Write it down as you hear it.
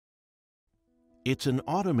It's an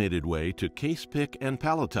automated way to case pick and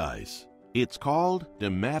palletize. It's called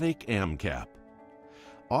Dematic AMCAP.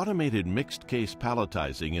 Automated mixed case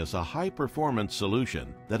palletizing is a high-performance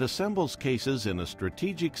solution that assembles cases in a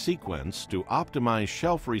strategic sequence to optimize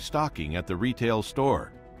shelf restocking at the retail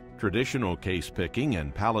store. Traditional case picking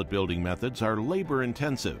and pallet building methods are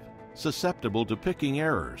labor-intensive, susceptible to picking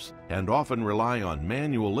errors, and often rely on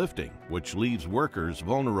manual lifting, which leaves workers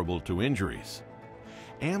vulnerable to injuries.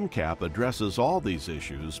 AMCAP addresses all these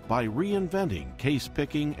issues by reinventing case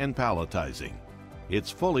picking and palletizing.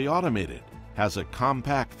 It's fully automated, has a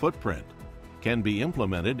compact footprint, can be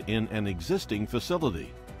implemented in an existing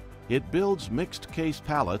facility. It builds mixed case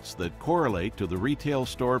pallets that correlate to the retail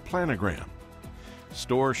store planogram.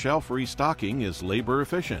 Store shelf restocking is labor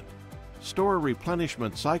efficient. Store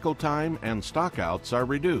replenishment cycle time and stockouts are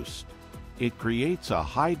reduced. It creates a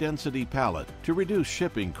high-density pallet to reduce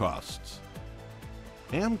shipping costs.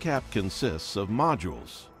 AMCAP consists of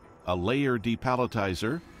modules: a layer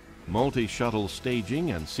depalletizer, multi-shuttle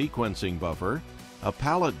staging and sequencing buffer, a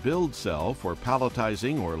pallet build cell for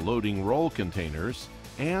palletizing or loading roll containers,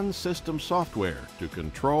 and system software to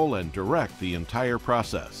control and direct the entire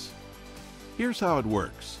process. Here's how it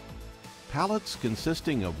works. Pallets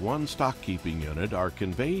consisting of one stock keeping unit are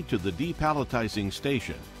conveyed to the depalletizing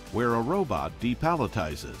station, where a robot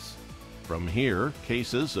depalletizes. From here,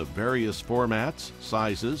 cases of various formats,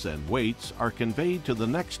 sizes, and weights are conveyed to the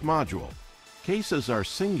next module. Cases are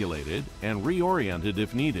singulated and reoriented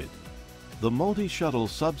if needed. The multi-shuttle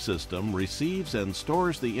subsystem receives and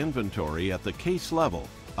stores the inventory at the case level,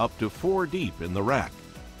 up to 4 deep in the rack.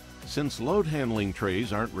 Since load handling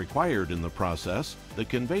trays aren't required in the process, the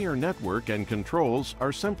conveyor network and controls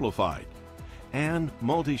are simplified. And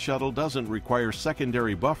multi-shuttle doesn't require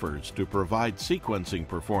secondary buffers to provide sequencing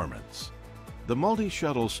performance. The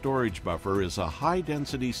multi-shuttle storage buffer is a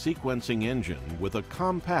high-density sequencing engine with a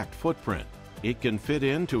compact footprint. It can fit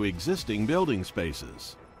into existing building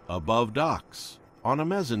spaces, above docks, on a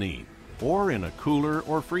mezzanine, or in a cooler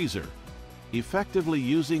or freezer, effectively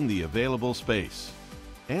using the available space.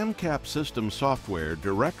 AMCAP system software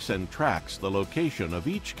directs and tracks the location of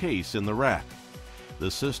each case in the rack.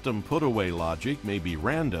 The system put-away logic may be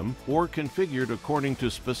random or configured according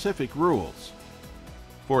to specific rules.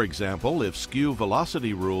 For example, if skew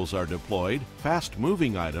velocity rules are deployed,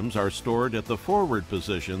 fast-moving items are stored at the forward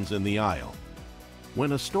positions in the aisle.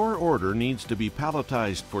 When a store order needs to be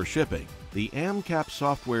palletized for shipping, the AMCAP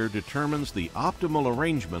software determines the optimal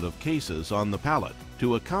arrangement of cases on the pallet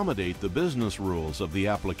to accommodate the business rules of the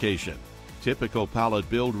application. Typical pallet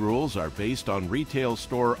build rules are based on retail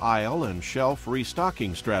store aisle and shelf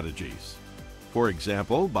restocking strategies. For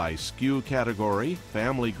example, by SKU category,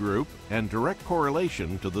 family group, and direct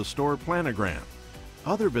correlation to the store planogram.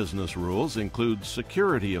 Other business rules include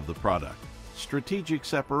security of the product, strategic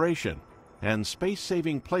separation, and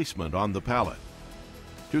space-saving placement on the pallet.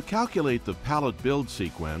 To calculate the pallet build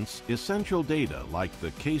sequence, essential data like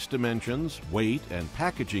the case dimensions, weight, and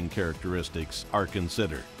packaging characteristics are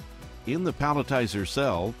considered. In the palletizer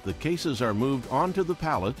cell, the cases are moved onto the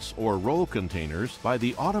pallets or roll containers by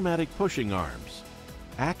the automatic pushing arms.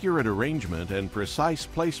 Accurate arrangement and precise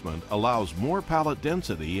placement allows more pallet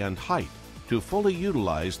density and height to fully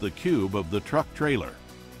utilize the cube of the truck trailer.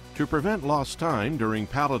 To prevent lost time during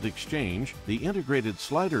pallet exchange, the integrated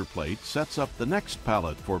slider plate sets up the next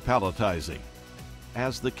pallet for palletizing.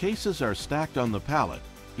 As the cases are stacked on the pallet,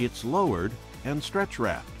 it's lowered and stretch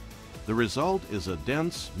wrapped. The result is a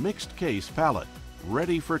dense, mixed case pallet,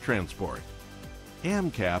 ready for transport.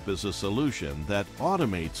 AMCAP is a solution that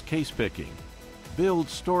automates case picking,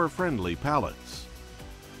 builds store-friendly pallets,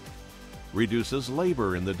 reduces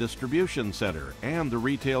labor in the distribution center and the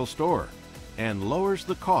retail store, and lowers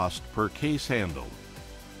the cost per case handled.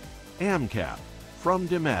 AMCAP from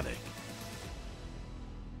Dematic.